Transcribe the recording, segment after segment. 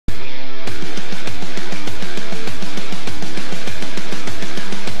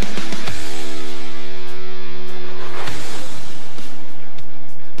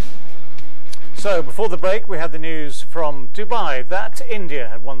before the break, we had the news from Dubai that India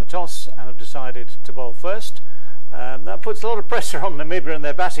had won the toss and have decided to bowl first. That puts a lot of pressure on Namibia and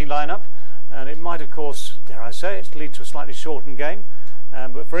their batting lineup, and it might, of course, dare I say it, lead to a slightly shortened game.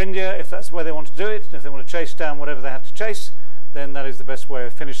 But for India, if that's the way they want to do it, if they want to chase down whatever they have to chase, then that is the best way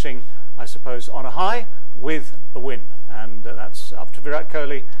of finishing, I suppose, on a high with a win. And that's up to Virat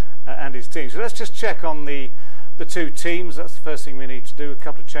Kohli and his team. So let's just check on the two teams. That's the first thing we need to do. A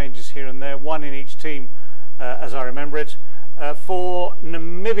couple of changes here and there, one in each team, as I remember it. For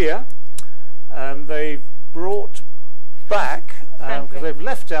Namibia, they've brought back, because they've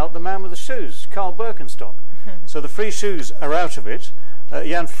left out the man with the shoes, Carl Birkenstock. So the free shoes are out of it.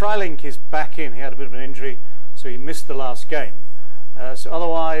 Jan Freiling is back in. He had a bit of an injury, so he missed the last game. So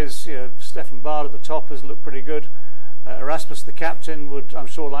otherwise, Stefan Bard at the top has looked pretty good. Erasmus, the captain, would, I'm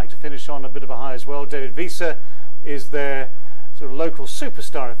sure, like to finish on a bit of a high as well. David Wiese is their sort of local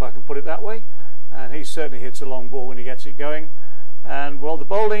superstar, if I can put it that way. And he certainly hits a long ball when he gets it going. And, well, the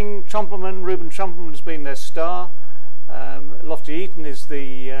bowling, Ruben Trumpelman has been their star. Lofty Eaton is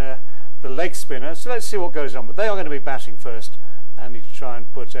the leg spinner. So let's see what goes on. But they are going to be batting first and need to try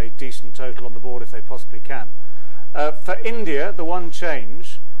and put a decent total on the board if they possibly can. For India, the one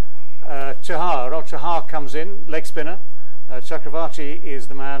change, Chahar comes in, leg spinner. Chakravarti is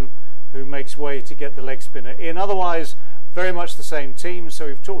the man who makes way to get the leg spinner in. Otherwise, very much the same team, so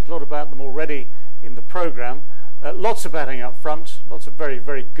we've talked a lot about them already in the programme. Lots of batting up front, lots of very,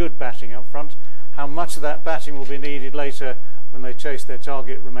 very good batting up front. How much of that batting will be needed later when they chase their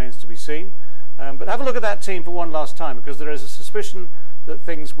target remains to be seen. But have a look at that team for one last time, because there is a suspicion that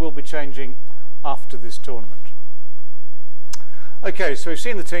things will be changing after this tournament. Okay, so we've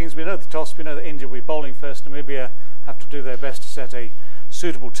seen the teams, we know the toss, we know that India will be bowling first. Namibia have to do their best to set a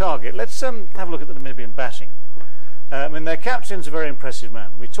suitable target. Let's have a look at the Namibian batting. I mean, their captain's a very impressive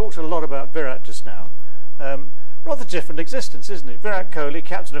man. We talked a lot about Virat just now. Rather different existence, isn't it? Virat Kohli,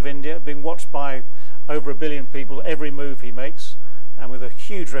 captain of India, being watched by over 1 billion people every move he makes, and with a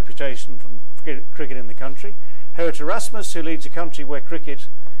huge reputation from cricket in the country. Gerrit Erasmus, who leads a country where cricket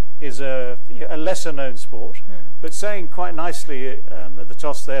is a lesser known sport, but saying quite nicely at the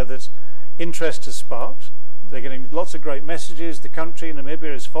toss there that interest has sparked. They're getting lots of great messages. The country,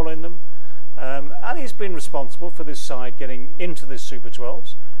 Namibia, is following them. And he's been responsible for this side getting into this Super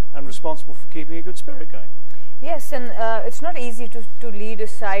 12s and responsible for keeping a good spirit going. Yes, and it's not easy to lead a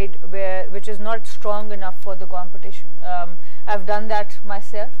side which is not strong enough for the competition. I've done that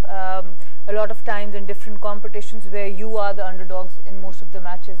myself a lot of times in different competitions where you are the underdogs in most of the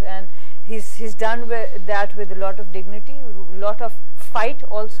matches, and he's done that with a lot of dignity, a lot of fight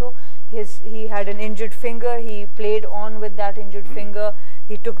also. He had an injured finger, he played on with that injured finger,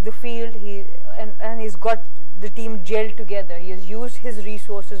 he took the field, and he's got the team gelled together. He has used his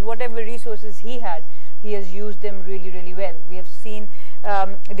resources, whatever resources he had, he has used them really, really well. We have seen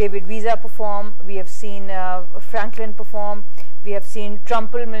David Wiese perform, we have seen Franklin perform, we have seen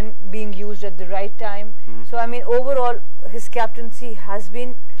Trumpelman being used at the right time. So I mean, overall his captaincy has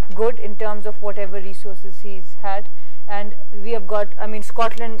been good in terms of whatever resources he's had, and we have got, I mean,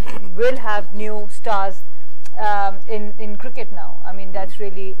 Scotland will have new stars in cricket now. I mean, that's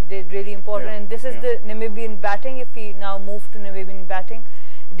really important. And this is the Namibian batting. If we now move to Namibian batting,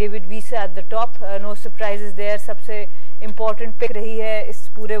 David Wiese at the top, no surprises there. सबसे important pick रही है इस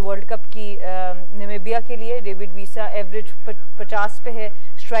पूरे World Cup की Namibia के लिए. David Wiese average 50 पे है,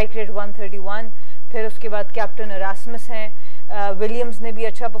 strike rate 131. फिर उसके बाद कैप्टन Erasmus हैं, विलियम्स ने भी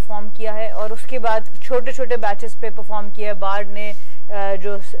अच्छा परफॉर्म किया है, और उसके बाद छोटे छोटे बैचेस पे परफॉर्म किया है. बार्ड ने,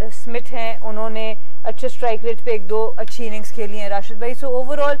 जो स्मिथ हैं, उन्होंने अच्छे स्ट्राइक रेट पे 1-2 अच्छी इनिंग्स खेली हैं, राशिद भाई. सो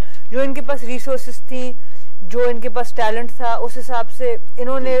ओवरऑल जो इनके पास रिसोर्सेज थी, जो इनके पास टैलेंट था, उस हिसाब से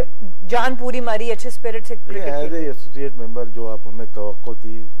इन्होंने जान पूरी मारी, अच्छे स्पिरिट से एज एसोसिएट मेंबर जो आप हमें तवक्को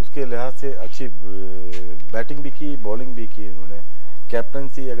थी उसके लिहाज से अच्छी बैटिंग भी की, बॉलिंग भी की इन्होंने.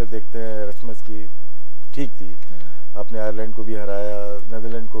 कैप्टनसी अगर देखते हैं रस्मस की ठीक थी, अपने आयरलैंड को भी हराया,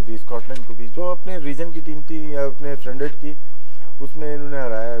 नेदरलैंड को भी, स्कॉटलैंड को भी, जो अपने रीजन की टीम थी या अपने स्टैंडर्ड की, उसमें इन्होंने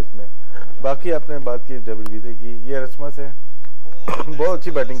हराया. इसमें बाकी आपने बात की डेविड विसे की, ये रस्मस है, बहुत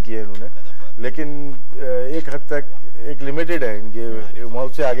अच्छी बैटिंग की है इन्होंने, लेकिन एक हद तक एक लिमिटेड है इनके, वहाँ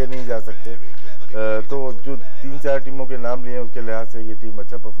से आगे नहीं जा सकते. तो जो 3-4 टीमों के नाम लिए उसके लिहाज से ये टीम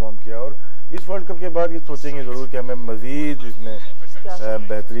अच्छा परफॉर्म किया, और इस वर्ल्ड कप के बाद ये सोचेंगे ज़रूर कि हमें मज़ीद इसमें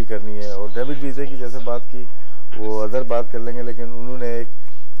बेहतरी करनी है. और डेविड विसे की जैसे बात की वो अदर बात कर लेंगे, लेकिन उन्होंने एक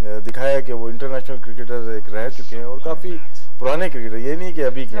दिखाया कि वो इंटरनेशनल क्रिकेटर एक रह चुके हैं और काफ़ी पुराने क्रिकेटर, ये नहीं कि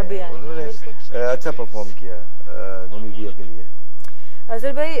अभी के, उन्होंने अच्छा परफॉर्म किया नामीबिया के लिए.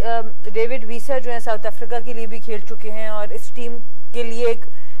 अजहर भाई, डेविड विसे जो है साउथ अफ्रीका के लिए भी खेल चुके हैं और इस टीम के लिए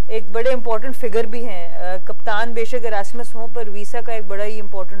एक बड़े इम्पोर्टेंट फिगर भी हैं। कप्तान बेशक एरास्मस हों पर वीसा का एक बड़ा ही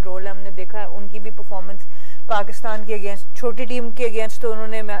इम्पोर्टेंट रोल है। हमने देखा है उनकी भी परफॉर्मेंस पाकिस्तान के अगेंस्ट, छोटी टीम के अगेंस्ट तो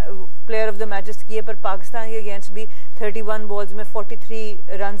उन्होंने प्लेयर ऑफ द मैचेस किए, पर पाकिस्तान के अगेंस्ट भी 31 बॉल्स में 43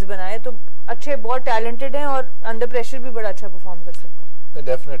 रन्स बनाए। तो अच्छे, बहुत टैलेंटेड हैं और अंडर प्रेशर भी बड़ा अच्छा परफॉर्म कर सकते हैं।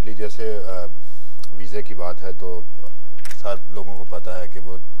 डेफिनेटली जैसे वीज़े की बात है तो सब लोगों को पता है कि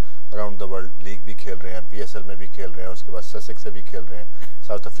वो अराउंड द वर्ल्ड लीग भी खेल रहे हैं, PSL में भी खेल रहे हैं, उसके बाद ससेक्स से भी खेल रहे हैं,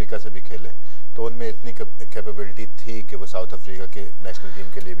 साउथ अफ्रीका से भी खेले, तो उनमें इतनी कैपेबिलिटी थी कि वो साउथ अफ्रीका के नेशनल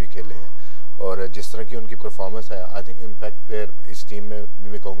टीम के लिए भी खेले हैं। और जिस तरह की उनकी परफॉर्मेंस है, आई थिंक इम्पैक्ट प्लेयर इस टीम में भी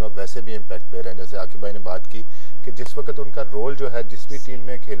मैं कहूँगा, वैसे भी इम्पैक्ट प्लेयर हैं। जैसे आकिब भाई ने बात की कि जिस वक्त उनका रोल जो है, जिस भी टीम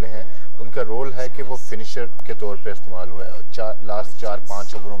में खेले हैं, उनका रोल है कि वो फिनिशर के तौर पे इस्तेमाल हुआ है। लास्ट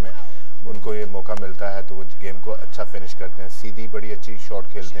 4-5 ओवरों में उनको ये मौका मिलता है तो वो गेम को अच्छा फिनिश करते हैं, सीधी बड़ी अच्छी शॉट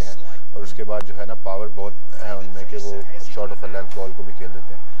खेलते हैं, और उसके बाद जो है ना पावर बहुत है उनमें कि वो short of a length ball को भी खेल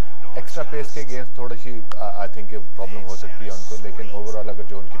देते हैं। एक्स्ट्रा पेस के अगेंस्ट थोड़ी सी आई थिंक प्रॉब्लम हो सकती है उनको, लेकिन ओवरऑल अगर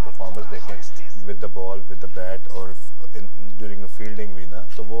जो उनकी परफॉर्मेंस देखें with the ball, with the bat और ड्यूरिंग द फील्डिंग भी ना,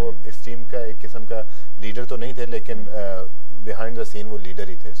 तो वो इस टीम का एक किस्म का लीडर तो नहीं थे, लेकिन बिहाइंड द सीन वो लीडर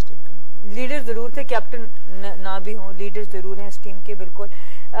ही थे इस टीम के। लीडर ज़रूर थे, कैप्टन ना भी हों, लीडर ज़रूर हैं इस टीम के, बिल्कुल।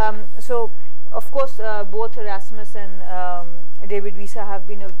 So of course both Erasmus and David Visa have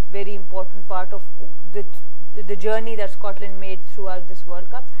been a very important part of the journey that Scotland made throughout this World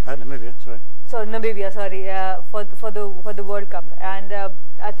Cup. Namibia, sorry. So Namibia, sorry, for the World Cup, and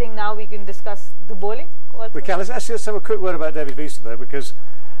I think now we can discuss the bowling. We can. Let's have a quick word about David Visa though, because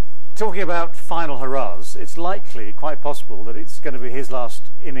talking about final hurrahs, it's likely, quite possible, that it's going to be his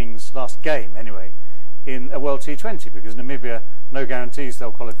last innings, last game anyway, in a World T20, because Namibia, no guarantees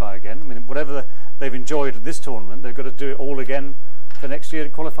they'll qualify again. I mean, whatever they've enjoyed in this tournament, they've got to do it all again for next year to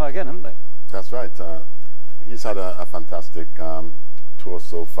qualify again, haven't they? That's right. He's had a fantastic tour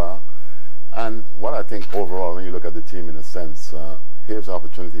so far. And what I think overall, when you look at the team in a sense, here's an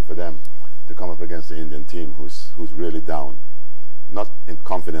opportunity for them to come up against the Indian team who's really down. Not in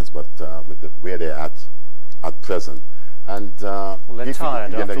confidence, but with where they're at present. And well, they're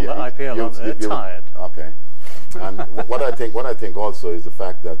tired after the IPL, aren't they? They're tired. Okay. And what I think also is the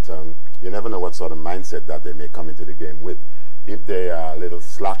fact that you never know what sort of mindset that they may come into the game with. If they are a little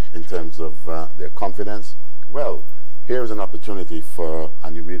slack in terms of their confidence, well, here's an opportunity for,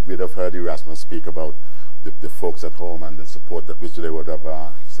 and we'd have heard Erasmus speak about the folks at home and the support that which they would have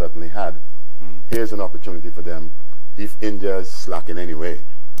certainly had. Here's an opportunity for them, if India is slack in any way,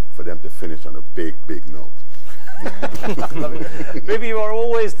 for them to finish on a big, big note. Maybe you are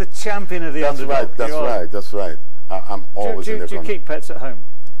always the champion of the underdog. That's right. I'm always in the Do you keep pets at home?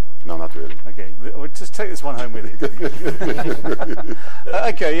 No, not really. Okay, we'll just take this one home with you.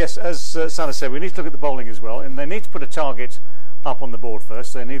 Okay, yes, as Sana said, we need to look at the bowling as well, and they need to put a target up on the board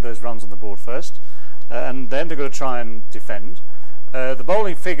first. They need those runs on the board first, and then they've got to try and defend. The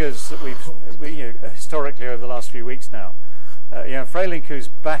bowling figures that we've historically over the last few weeks now, Freylinku's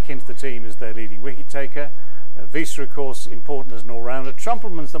back into the team as their leading wicket taker. Visa, of course, important as an all-rounder.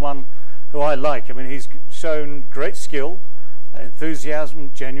 Trumpelman's the one who I like. I mean, he's shown great skill,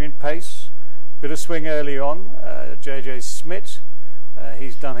 enthusiasm, genuine pace, bit of swing early on. JJ Smith,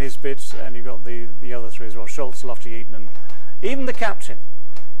 he's done his bits, and you've got the other three as well. Schultz, Lofty-Eaton, and even the captain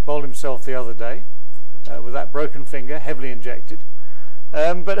bowled himself the other day with that broken finger, heavily injected.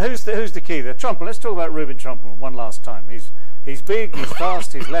 But who's the key there? Trumpelman. Let's talk about Ruben Trumpelman one last time. He's big, he's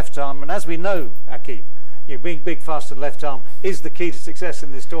fast, he's left arm, and as we know, Aaqib, being big, fast, and left arm is the key to success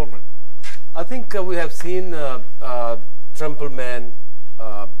in this tournament. I think we have seen Trumpelman.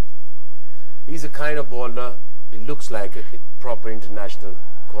 He's a kind of bowler. He looks like proper international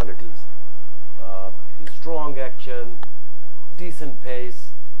qualities. Strong action, decent pace,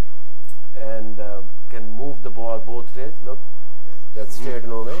 and can move the ball both ways. Look, that's straight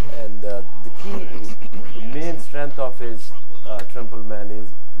and away. And the key, the main strength of his Trumpelman is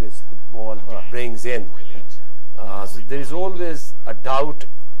which the ball brings in. So there is always a doubt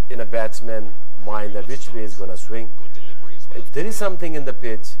in a batsman's mind that which way is going to swing. If there is something in the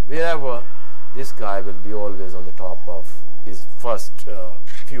pitch, wherever, this guy will be always on the top of his first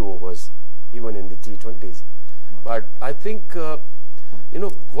few overs, even in the T20s. But I think,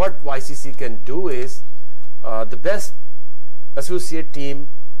 what YCC can do is the best associate team,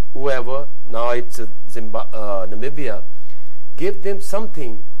 whoever, now it's Namibia, give them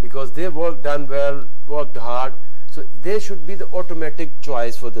something because they done well, worked hard. So they should be the automatic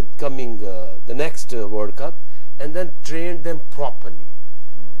choice for the coming, the next World Cup, and then train them properly.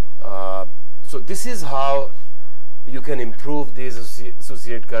 So this is how you can improve these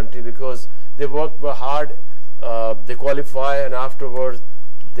associate country, because they work hard, they qualify, and afterwards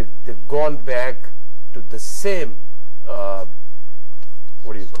they've gone back to the same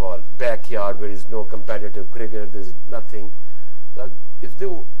what do you call backyard where there's no competitive cricket, there's nothing. So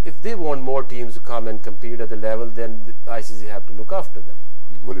if they want more teams to come and compete at the level, then the ICC have to look after them.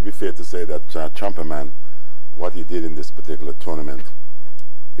 Would it be fair to say that Champerman, what he did in this particular tournament,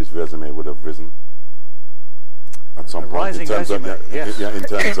 his resume would have risen at some point in terms of, in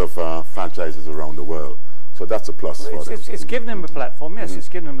terms of franchises around the world? So that's a plus for them. It's given him a platform, yes, it's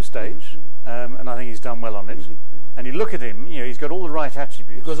given him a stage, and I think he's done well on it. And you look at him, you know, he's got all the right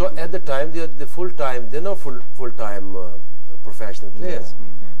attributes. Because at the time, they're not full-time professional players.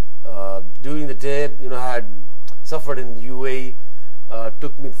 During the day, you know, I had suffered in the UAE.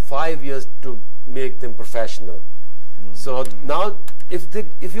 Took me 5 years to make them professional. So now,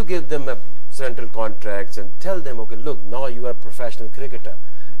 if you give them a central contracts and tell them, okay, look, now you are a professional cricketer.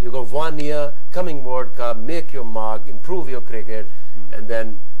 You got 1 year, coming World Cup, make your mark, improve your cricket, and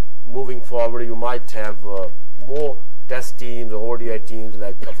then moving forward, you might have more test teams or ODI teams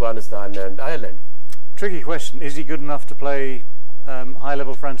like Afghanistan and Ireland. Tricky question: is he good enough to play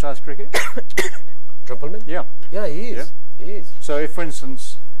high-level franchise cricket? Trumpelman? Yeah. Yeah, he is. Yeah. He is. So, if, for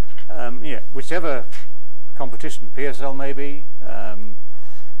instance, whichever competition, PSL maybe, I'm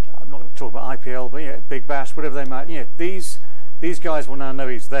not going to talk about IPL, but Big Bash, whatever they might, these guys will now know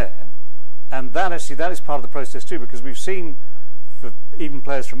he's there, and that is part of the process too, because we've seen for even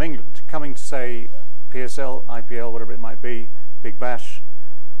players from England coming to say PSL, IPL, whatever it might be, Big Bash,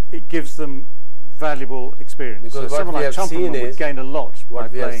 it gives them valuable experience. Because so someone like Champerman would gain a lot.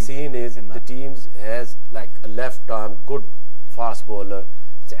 What we have seen is the teams has like a left arm good fast bowler.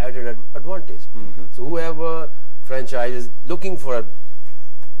 It's added advantage. So whoever franchise is looking for a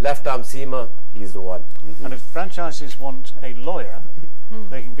left arm seamer, he's the one. And if franchises want a lawyer,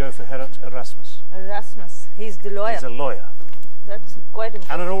 they can go for Herat Erasmus. Erasmus, he's the lawyer. He's a lawyer. That's quite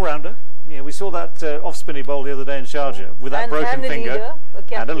impressive. And an all-rounder. Yeah, we saw that off-spinny bowl the other day in Sharjah with that broken finger.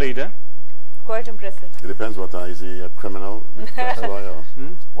 And a leader. Quite impressive. It depends what is he, a criminal, lawyer,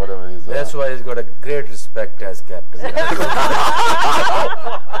 whatever he is. That's why he's got a great respect as captain.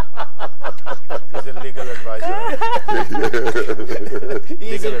 He's a legal advisor.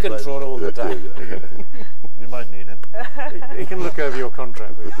 He's in control all the time. We might need him. He can look over your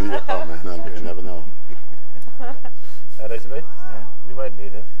contract. Oh man, you never know. We might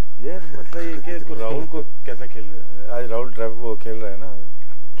need him. यार मतलब ये कि इसको राहुल को कैसा खेल आज राहुल वो खेल रहा है ना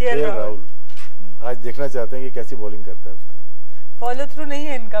राहुल आज देखना चाहते हैं कि कैसी बॉलिंग करता है उसको फॉलो थ्रू नहीं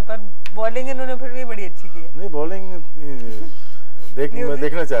है इनका पर बॉलिंग इन्होंने फिर भी बड़ी अच्छी की है नहीं बॉलिंग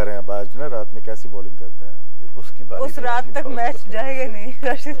देखना चाह रहे हैं अब आज ना रात में कैसी बॉलिंग करता है उस रात तक मैच जाएगा नहीं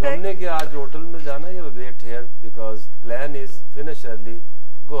राशिद भाई हमने कि आज होटल में जाना या wait here because plan is finish early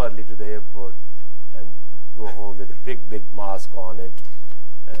go early to the airport and go home with a big mask on it.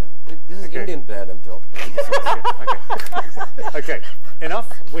 This is Indian plan, I'm talking. Okay, enough.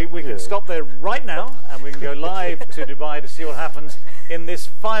 We can stop there right now and we can go live to Dubai to see what happens in this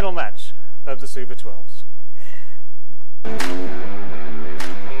final match of the Super 12s.